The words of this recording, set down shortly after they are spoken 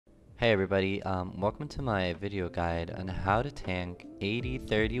Hey everybody, welcome to my video guide on how to tank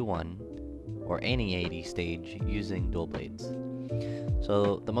 80-31 or any 80 stage using dual blades.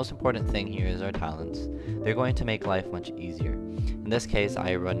 So the most important thing here is our talents. They're going to make life much easier. In this case,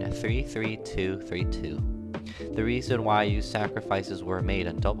 I run 3-3-2-3-2. The reason why I use sacrifices were made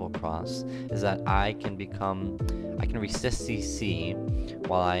on double cross is that I can resist CC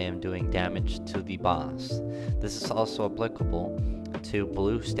while I am doing damage to the boss. This is also applicable to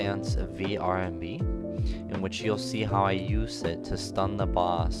blue stance VRMB, in which you'll see how I use it to stun the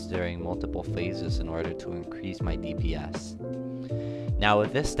boss during multiple phases in order to increase my DPS. Now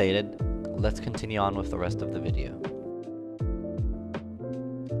with this stated, let's continue on with the rest of the video.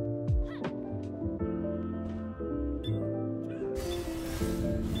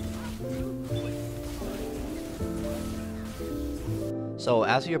 So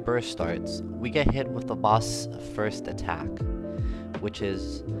as your burst starts, we get hit with the boss' first attack, which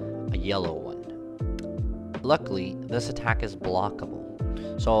is a yellow one. Luckily, this attack is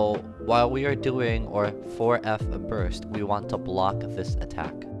blockable. So while we are doing our 4F burst, we want to block this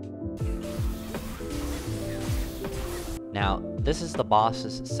attack. Now, this is the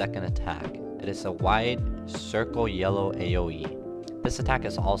boss's second attack. It is a wide circle yellow AoE. This attack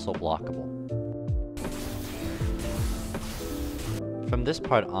is also blockable. From this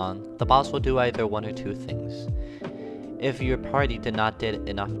part on, the boss will do either one or two things. If your party did not did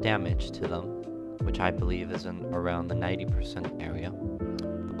enough damage to them, which I believe is in around the 90% area,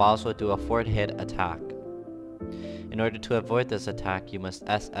 the boss will do a forward hit attack. In order to avoid this attack, you must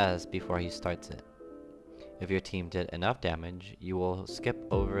SS before he starts it. If your team did enough damage, you will skip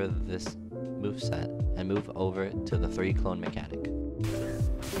over this moveset and move over to the 3 clone mechanic.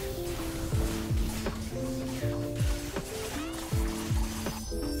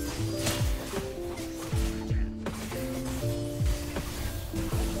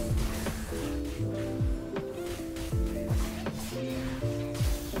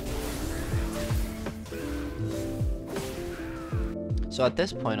 So at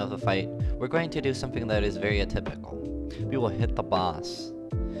this point of the fight, we're going to do something that is very atypical. We will hit the boss.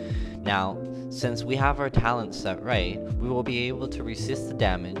 Now, since we have our talent set right, we will be able to resist the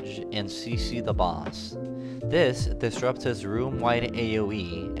damage and CC the boss. This disrupts his room-wide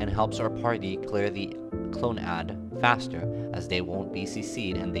AoE and helps our party clear the clone ad faster, as they won't be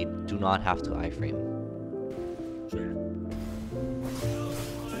CC'd and they do not have to iframe.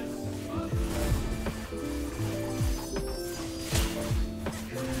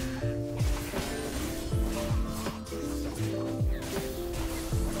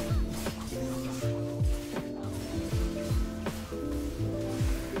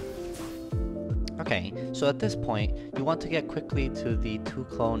 Okay, so at this point, you want to get quickly to the 2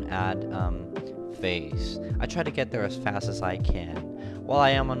 clone ad phase. I try to get there as fast as I can. While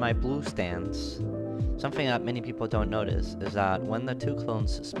I am on my blue stance, something that many people don't notice is that when the 2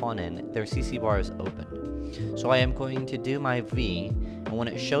 clones spawn in, their CC bar is open. So I am going to do my V, and when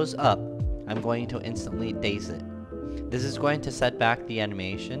it shows up, I'm going to instantly daze it. This is going to set back the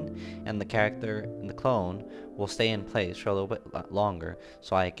animation, and the character in the clone will stay in place for a little bit longer,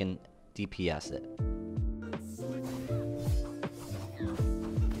 so I can DPS it.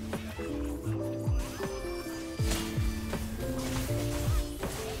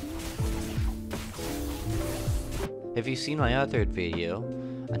 If you've seen my other video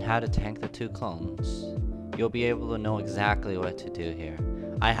on how to tank the 2 clones, you'll be able to know exactly what to do here.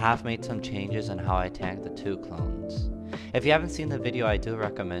 I have made some changes on how I tank the 2 clones. If you haven't seen the video, I do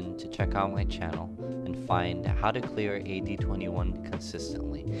recommend to check out my channel and find how to clear AD21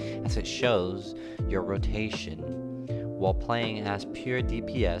 consistently, as it shows your rotation while playing as pure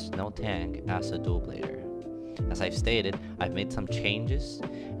DPS, no tank, as a dual blader. As I've stated, I've made some changes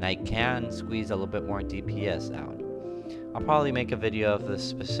and I can squeeze a little bit more DPS out. I'll probably make a video of this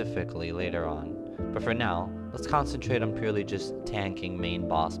specifically later on, but for now, let's concentrate on purely just tanking main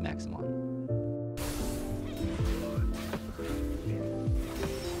boss Maximon.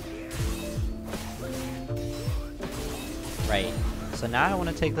 Right, so now I want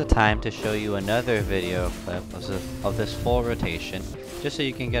to take the time to show you another video clip of this full rotation, just so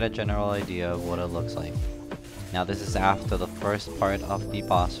you can get a general idea of what it looks like. Now this is after the first part of the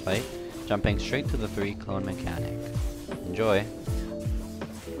boss fight, jumping straight to the 3 clone mechanic. Enjoy!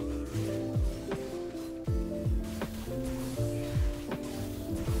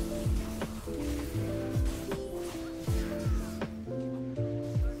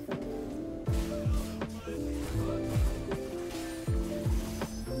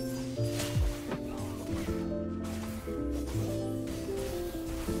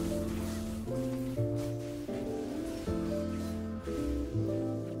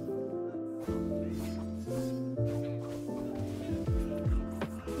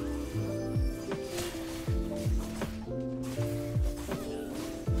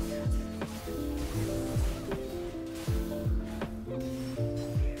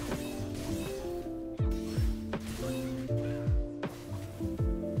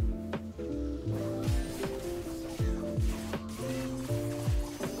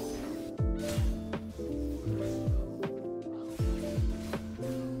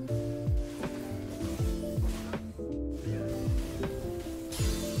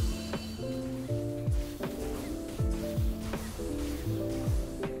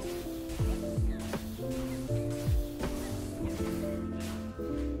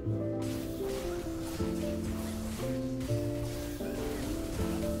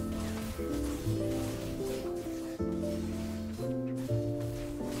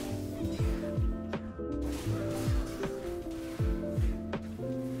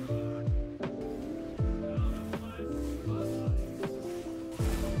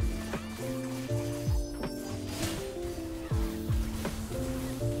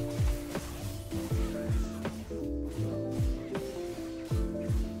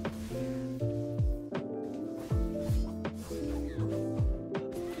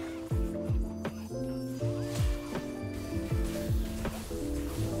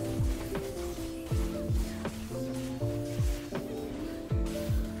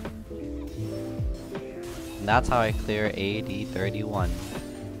 that's how I clear AD 31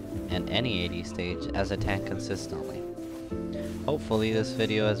 and any AD stage as a tank consistently. Hopefully this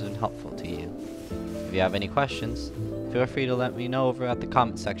video has been helpful to you. If you have any questions, feel free to let me know over at the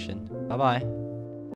comment section. Bye bye.